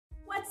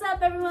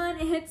up everyone?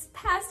 It's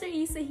Pastor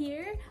Isa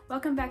here.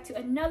 Welcome back to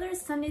another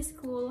Sunday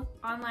School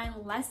online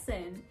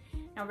lesson.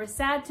 Now we're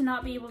sad to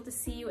not be able to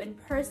see you in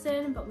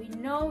person, but we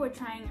know we're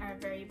trying our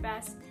very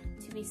best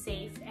to be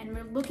safe and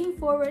we're looking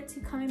forward to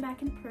coming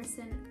back in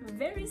person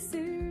very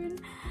soon.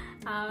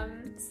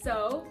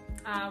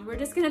 We're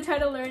just gonna try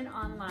to learn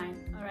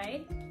online, all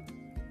right?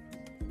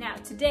 Now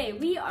today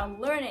we are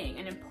learning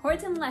an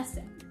important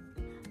lesson.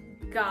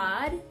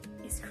 God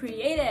is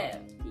creative.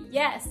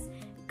 Yes,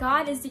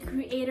 God is the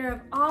creator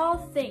of all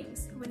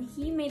things. When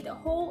He made the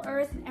whole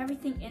earth and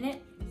everything in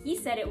it, He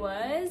said it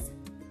was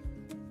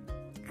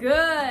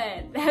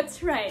good.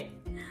 That's right.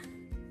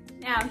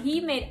 Now,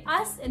 He made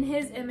us in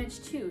His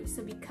image too.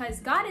 So because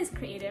God is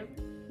creative,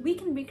 we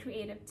can be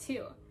creative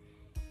too.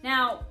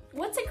 Now,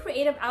 what's a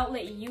creative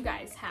outlet you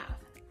guys have?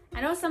 I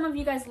know some of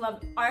you guys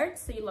love art,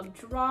 so you love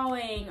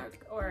drawing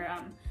or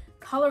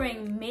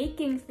coloring,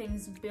 making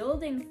things,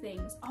 building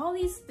things. All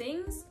these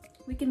things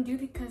we can do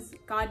because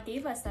God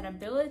gave us that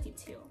ability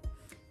to.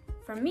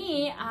 For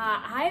me,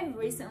 I've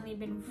recently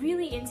been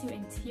really into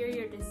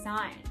interior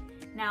design.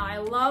 Now I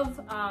love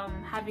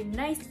having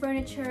nice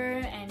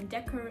furniture and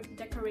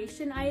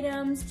decoration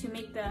items to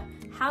make the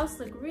house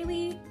look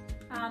really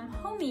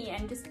homey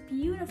and just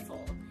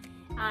beautiful.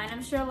 And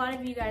I'm sure a lot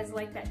of you guys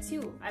like that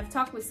too. I've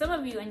talked with some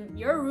of you and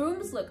your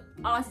rooms look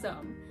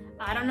awesome.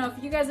 I don't know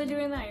if you guys are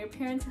doing that or your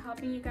parents are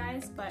helping you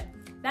guys, but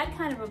that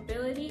kind of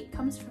ability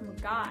comes from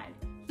God.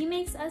 He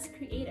makes us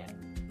creative.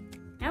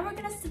 Now we're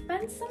gonna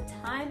spend some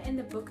time in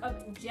the book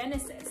of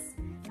Genesis.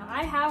 Now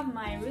I have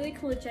my really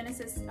cool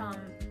Genesis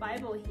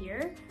Bible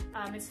here.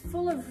 It's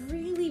full of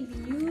really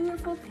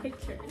beautiful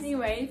pictures.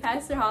 Anyway,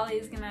 Pastor Holly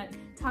is gonna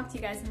talk to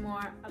you guys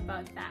more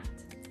about that.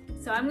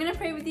 So I'm gonna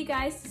pray with you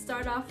guys to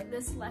start off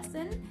this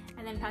lesson,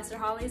 and then Pastor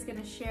Holly is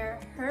gonna share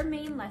her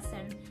main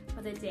lesson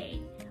for the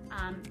day.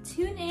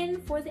 Tune in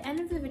for the end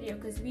of the video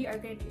because we are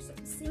going to do some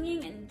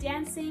singing and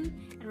dancing,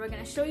 and we're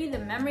going to show you the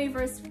memory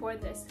verse for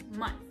this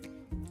month.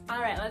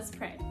 Alright, let's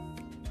pray.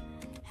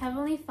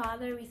 Heavenly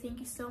Father, we thank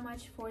you so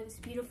much for this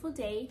beautiful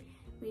day.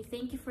 We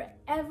thank you for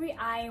every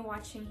eye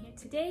watching here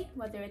today,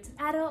 whether it's an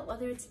adult,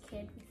 whether it's a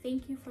kid. We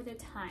thank you for their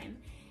time.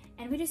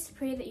 And we just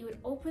pray that you would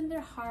open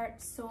their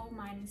heart, soul,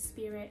 mind, and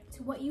spirit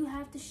to what you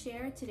have to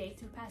share today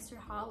through Pastor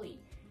Holly.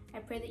 I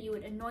pray that you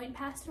would anoint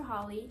Pastor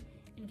Holly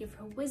and give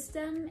her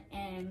wisdom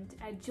and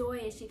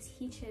joy as she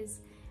teaches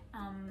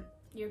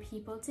your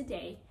people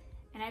today.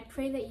 And I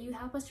pray that you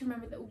help us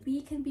remember that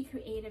we can be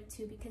creative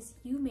too because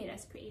you made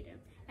us creative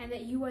and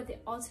that you are the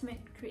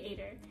ultimate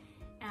creator.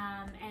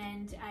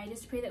 And I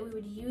just pray that we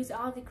would use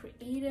all the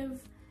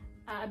creative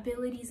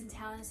abilities and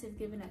talents you've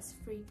given us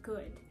for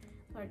good.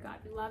 Lord God,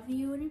 we love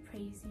you and we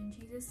praise you in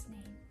Jesus'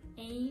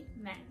 name.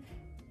 Amen.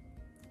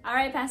 All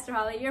right, Pastor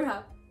Holly, you're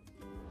up.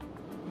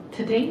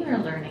 Today we are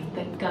learning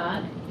that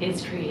God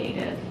is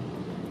creative.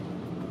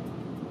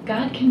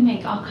 God can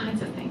make all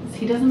kinds of things.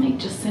 He doesn't make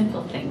just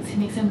simple things. He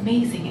makes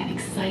amazing and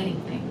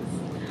exciting things.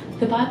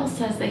 The Bible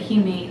says that He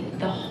made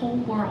the whole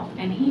world,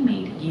 and He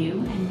made you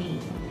and me.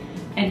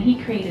 And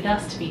He created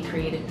us to be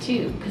creative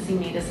too, because He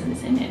made us in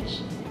His image.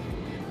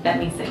 That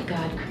means that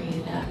God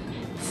created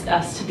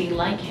us to be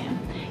like Him.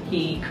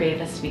 He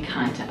created us to be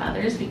kind to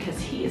others because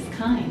He is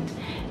kind.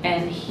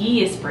 And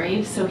He is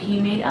brave, so He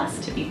made us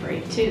to be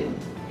brave too.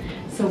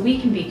 So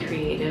we can be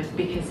creative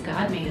because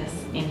God made us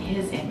in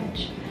His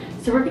image.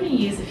 So we're going to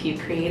use a few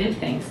creative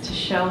things to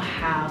show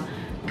how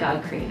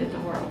God created the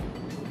world.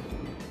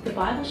 The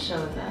Bible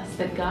shows us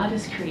that God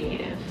is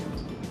creative.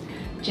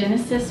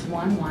 Genesis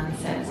 1:1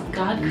 says,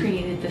 God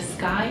created the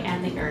sky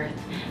and the earth,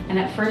 and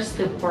at first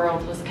the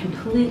world was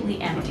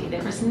completely empty.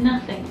 There was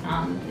nothing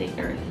on the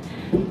earth.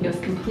 It was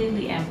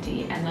completely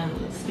empty, and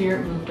the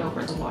Spirit moved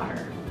over the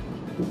water.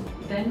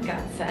 Then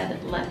God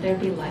said, let there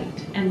be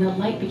light, and the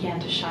light began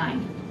to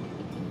shine.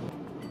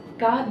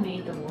 God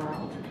made the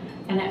world,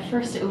 and at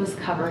first it was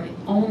covered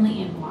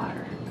only in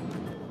water.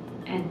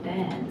 And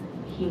then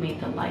He made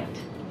the light.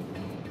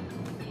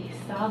 He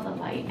saw the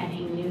light and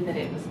He knew that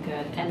it was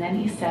good, and then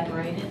He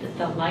separated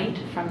the light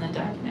from the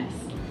darkness.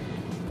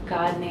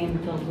 God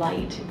named the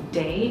light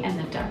day and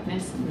the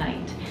darkness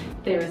night.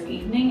 There was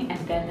evening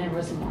and then there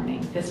was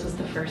morning. This was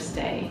the first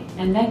day.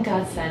 And then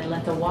God said,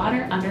 let the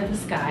water under the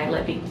sky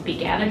be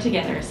gathered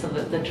together so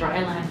that the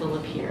dry land will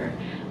appear.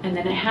 And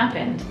then it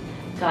happened.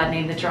 God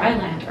named the dry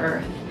land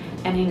earth,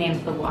 and He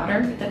named the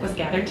water that was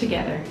gathered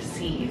together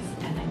seas,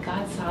 and then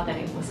God saw that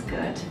it was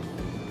good.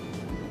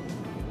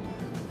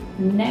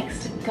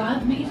 Next,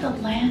 God made the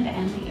land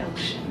and the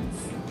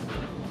oceans.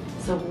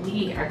 So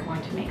we are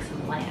going to make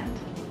some land.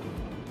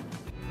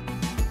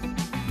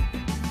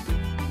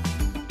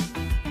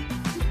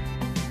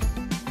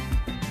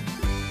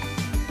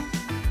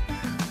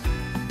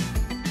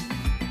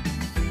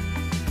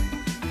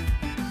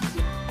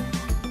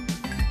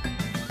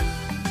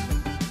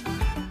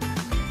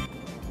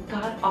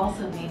 God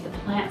also made the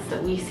plants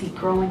that we see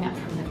growing up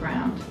from the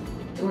ground.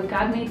 Where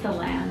God made the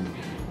land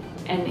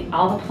and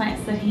all the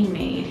plants that He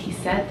made, He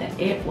said that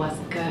it was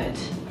good.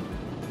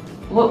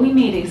 What we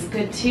made is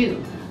good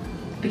too.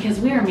 because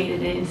we are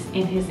made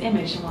in His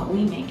image, and what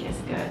we make is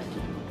good.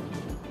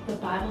 The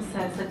Bible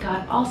says that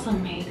God also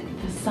made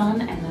the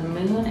sun and the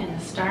moon and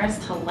the stars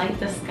to light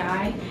the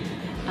sky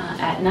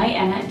at night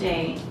and at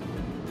day,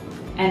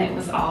 and it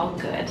was all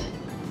good.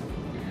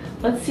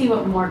 Let's see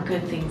what more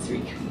good things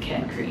we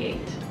can create.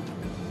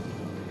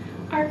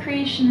 Our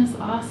creation is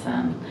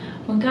awesome.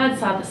 When God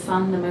saw the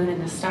sun, the moon,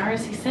 and the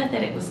stars, He said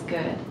that it was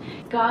good.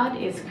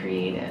 God is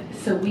creative,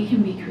 so we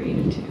can be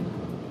creative too.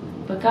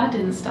 But God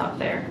didn't stop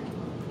there.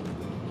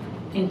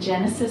 In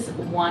Genesis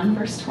 1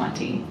 verse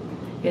 20,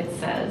 it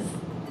says,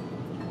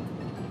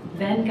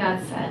 "Then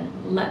God said,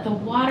 let the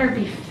water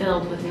be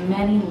filled with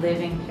many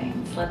living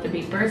things. Let there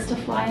be birds to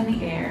fly in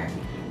the air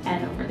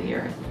and over the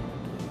earth."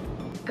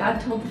 God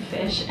told the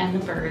fish and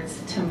the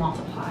birds to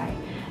multiply.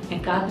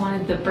 And God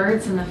wanted the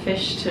birds and the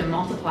fish to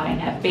multiply and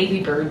have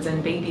baby birds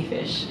and baby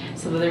fish,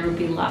 so that there would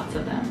be lots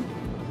of them.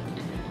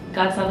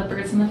 God saw the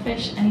birds and the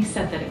fish, and He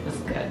said that it was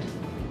good.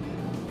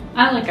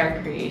 I like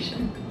our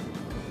creation.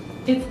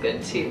 It's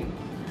good too.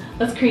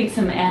 Let's create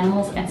some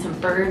animals and some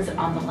birds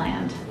on the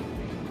land.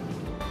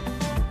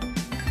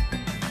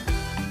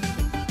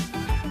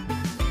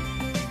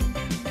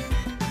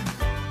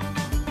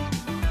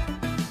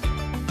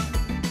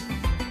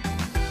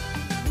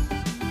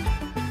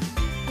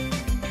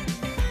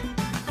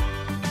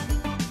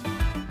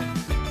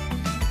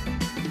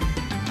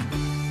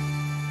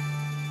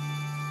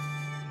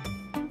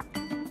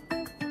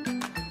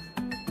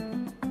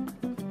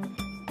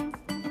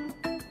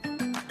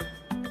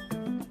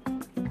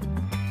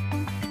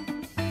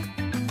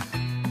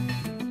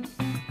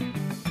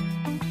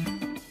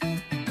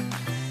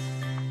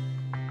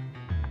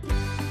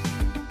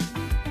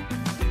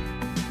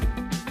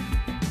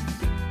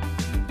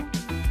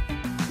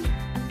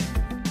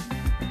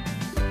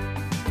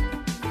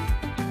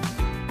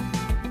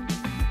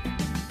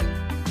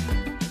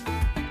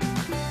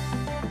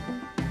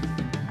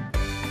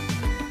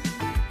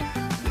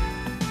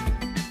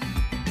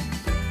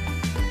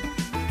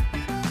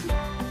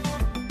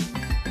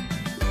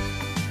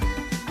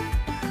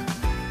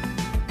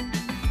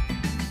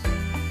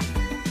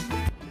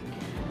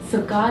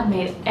 So God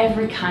made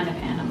every kind of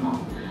animal,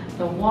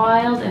 the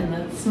wild and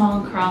the small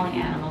and crawling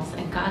animals,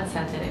 and God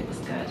said that it was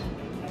good.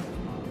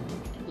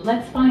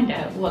 Let's find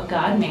out what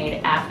God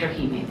made after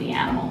He made the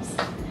animals.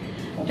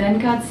 Then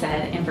God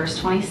said in verse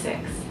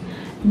 26,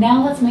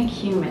 "Now let's make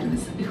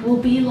humans who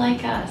will be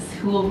like us,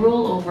 who will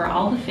rule over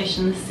all the fish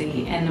in the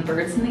sea and the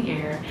birds in the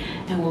air,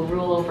 and will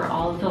rule over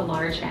all of the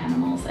large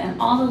animals and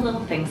all the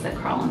little things that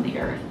crawl on the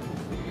earth."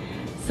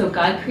 So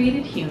God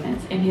created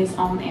humans in His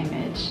own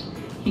image.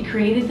 He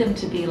created them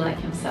to be like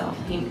Himself.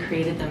 He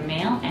created them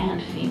male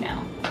and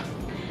female.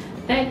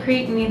 That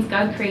means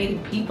God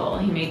created people.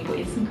 He made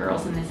boys and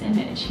girls in His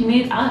image. He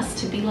made us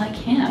to be like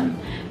Him.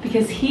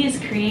 Because He is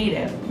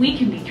creative, we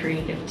can be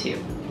creative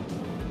too.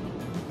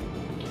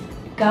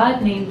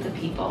 God named the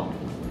people,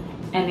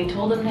 and He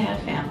told them to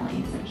have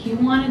families. He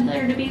wanted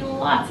there to be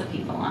lots of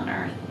people on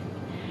earth.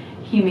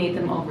 He made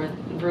them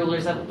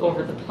rulers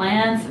over the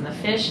plants and the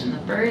fish and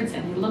the birds,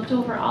 and He looked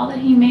over all that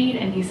He made,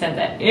 and He said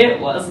that it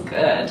was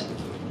good.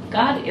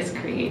 God is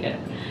creative,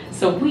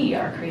 so we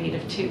are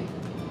creative too.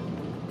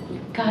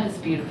 God is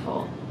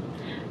beautiful.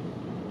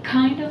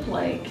 Kind of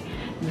like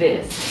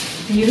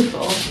this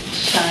beautiful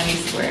shiny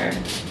square.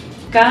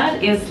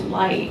 God is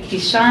light. He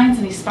shines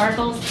and He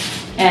sparkles,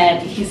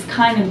 and He's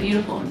kind and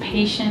beautiful and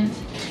patient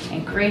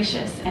and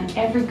gracious, and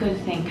every good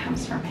thing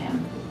comes from Him.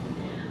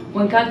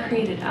 When God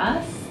created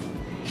us,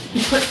 He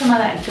put some of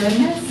that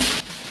goodness,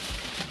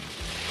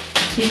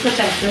 He put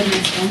that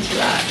goodness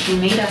into us. He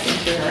made us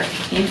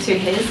into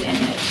His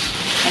image,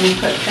 and He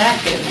put that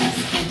goodness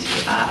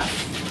into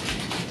us.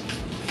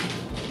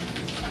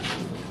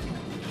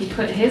 He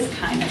put His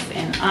kindness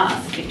in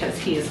us because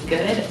He is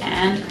good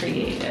and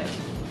creative.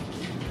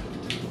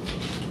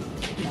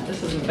 Now,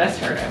 this isn't the best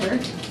heart ever,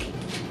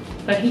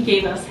 but He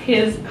gave us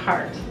His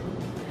heart.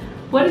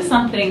 What is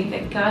something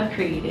that God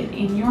created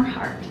in your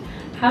heart?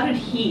 How did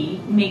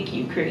He make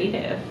you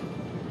creative?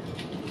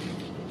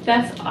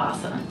 That's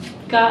awesome.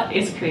 God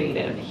is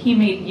creative. He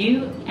made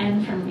you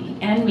and for me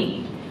and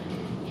me.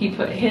 He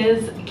put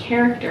His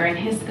character and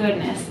His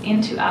goodness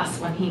into us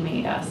when He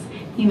made us.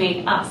 He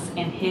made us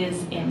in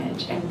His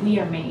image, and we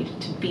are made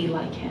to be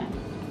like Him.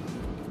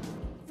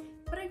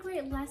 What a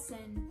great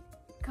lesson.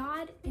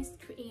 God is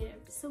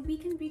creative, so we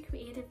can be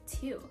creative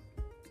too.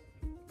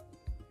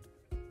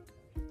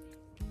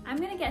 I'm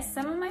going to get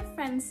some of my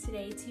friends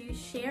today to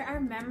share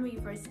our memory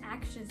verse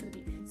actions with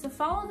you, so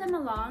follow them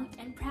along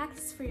and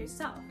practice for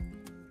yourself.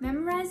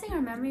 Memorizing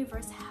our memory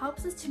verse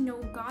helps us to know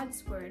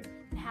God's word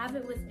and have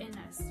it within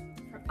us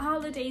for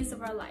all the days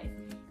of our life.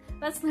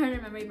 Let's learn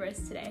our memory verse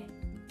today.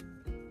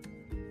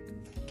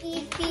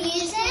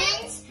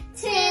 Ephesians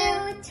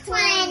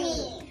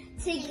 2:20.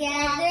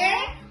 Together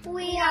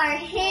we are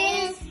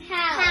His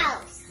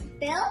house,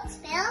 built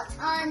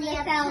on the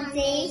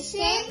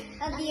foundation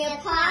of the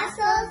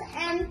apostles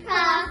and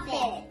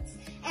prophets,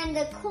 and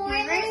the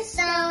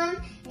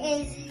cornerstone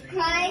is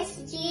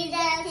Christ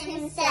Jesus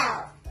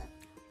Himself.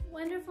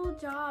 Wonderful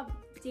job.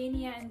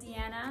 Dania and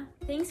Deanna,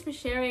 thanks for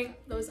sharing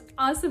those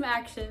awesome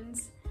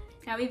actions.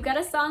 Now we've got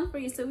a song for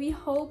you, so we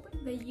hope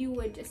that you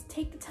would just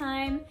take the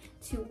time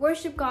to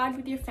worship God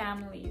with your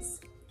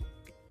families.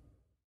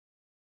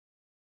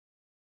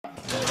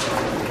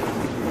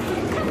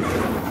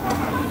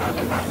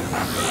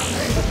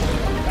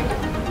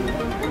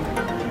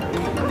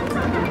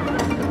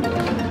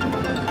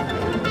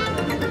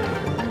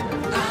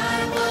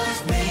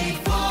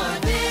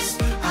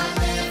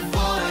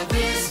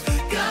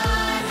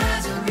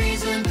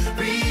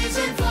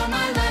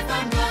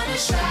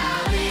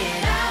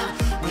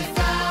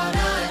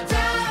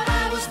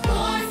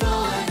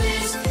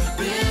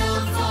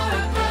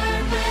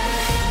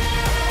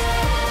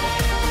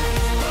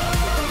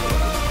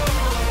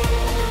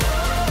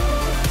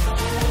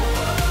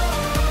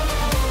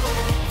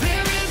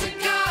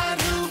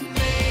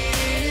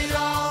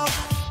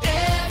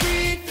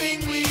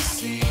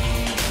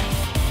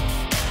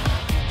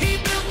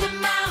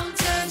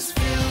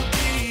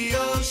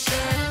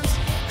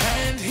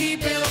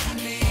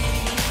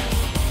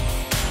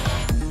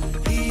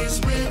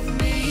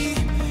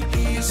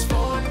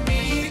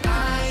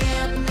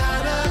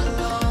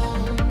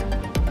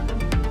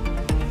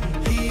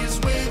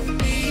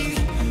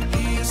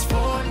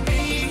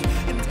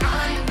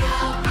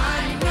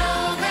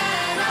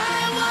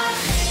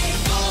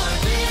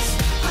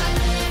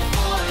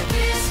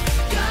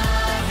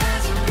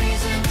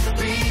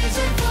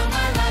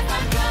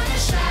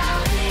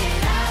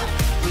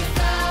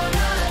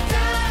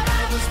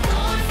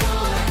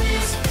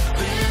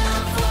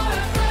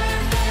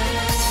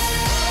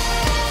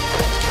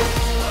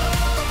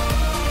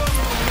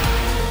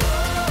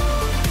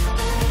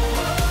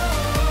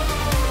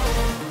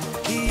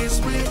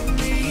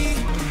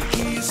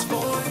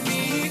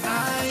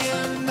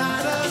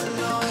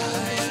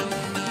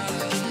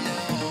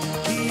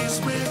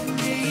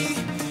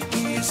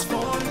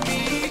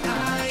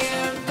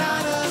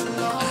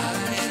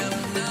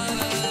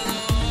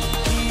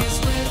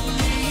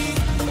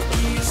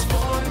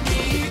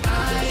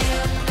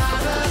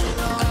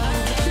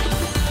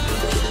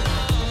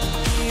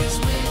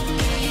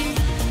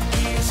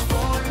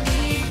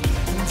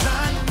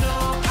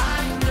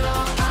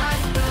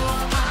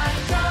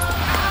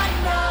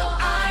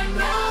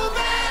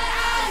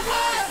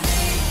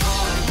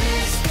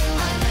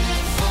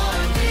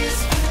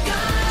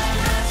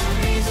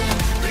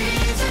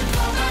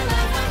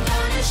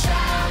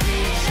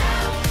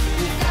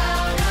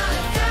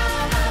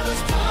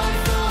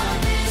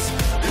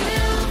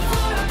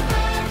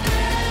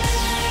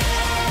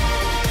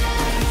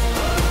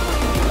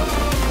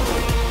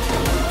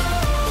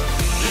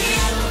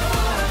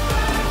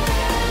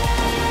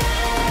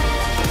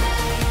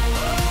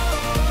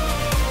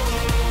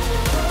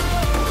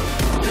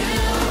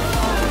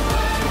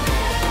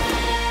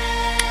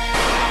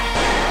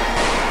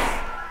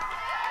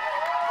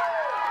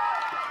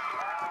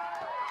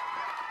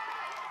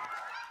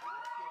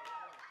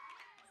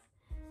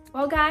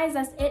 Well guys,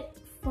 that's it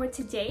for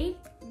today.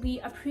 We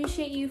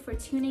appreciate you for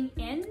tuning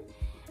in.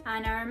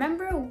 And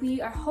remember,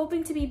 we are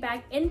hoping to be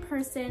back in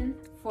person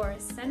for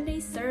Sunday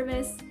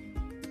service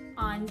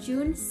on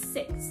June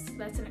 6th.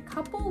 That's in a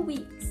couple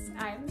weeks.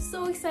 I'm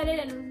so excited,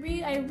 and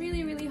I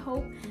really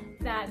hope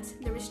that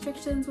the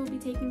restrictions will be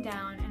taken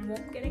down and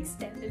won't get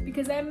extended,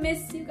 because I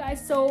miss you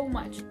guys so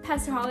much.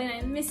 Pastor Holly and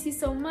I miss you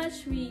so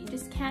much. We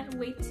just can't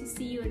wait to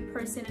see you in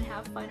person and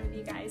have fun with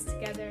you guys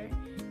together.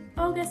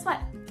 Oh, guess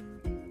what?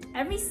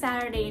 Every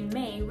Saturday in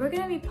May, we're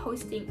going to be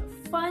posting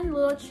a fun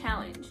little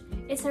challenge.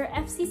 It's our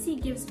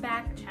FCC Gives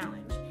Back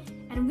challenge,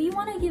 and we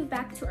want to give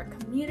back to our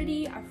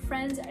community, our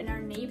friends, and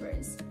our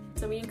neighbors.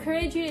 So we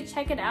encourage you to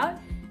check it out.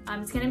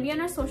 It's going to be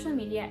on our social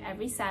media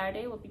every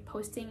Saturday. We'll be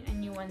posting a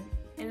new one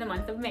in the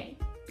month of May.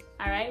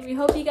 Alright, we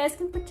hope you guys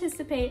can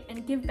participate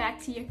and give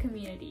back to your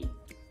community.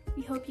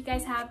 We hope you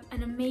guys have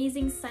an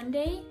amazing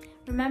Sunday.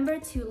 Remember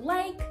to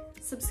like,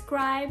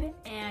 subscribe,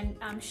 and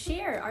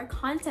share our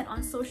content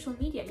on social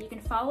media. You can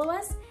follow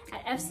us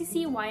at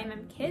FCC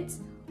YMM Kids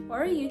or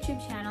our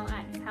YouTube channel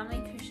at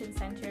Family Christian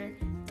Center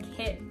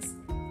Kids.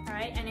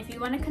 Alright, and if you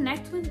want to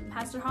connect with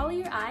Pastor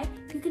Holly or I,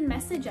 you can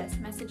message us.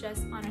 Message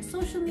us on our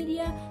social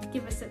media,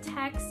 give us a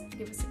text,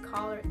 give us a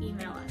call, or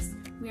email us.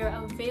 We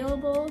are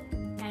available,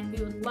 and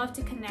we would love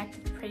to connect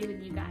and pray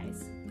with you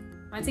guys.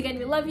 Once again,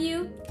 we love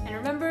you, and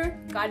remember,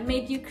 God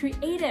made you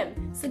creative,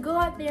 so go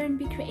out there and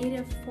be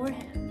creative for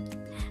Him.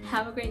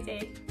 Have a great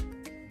day.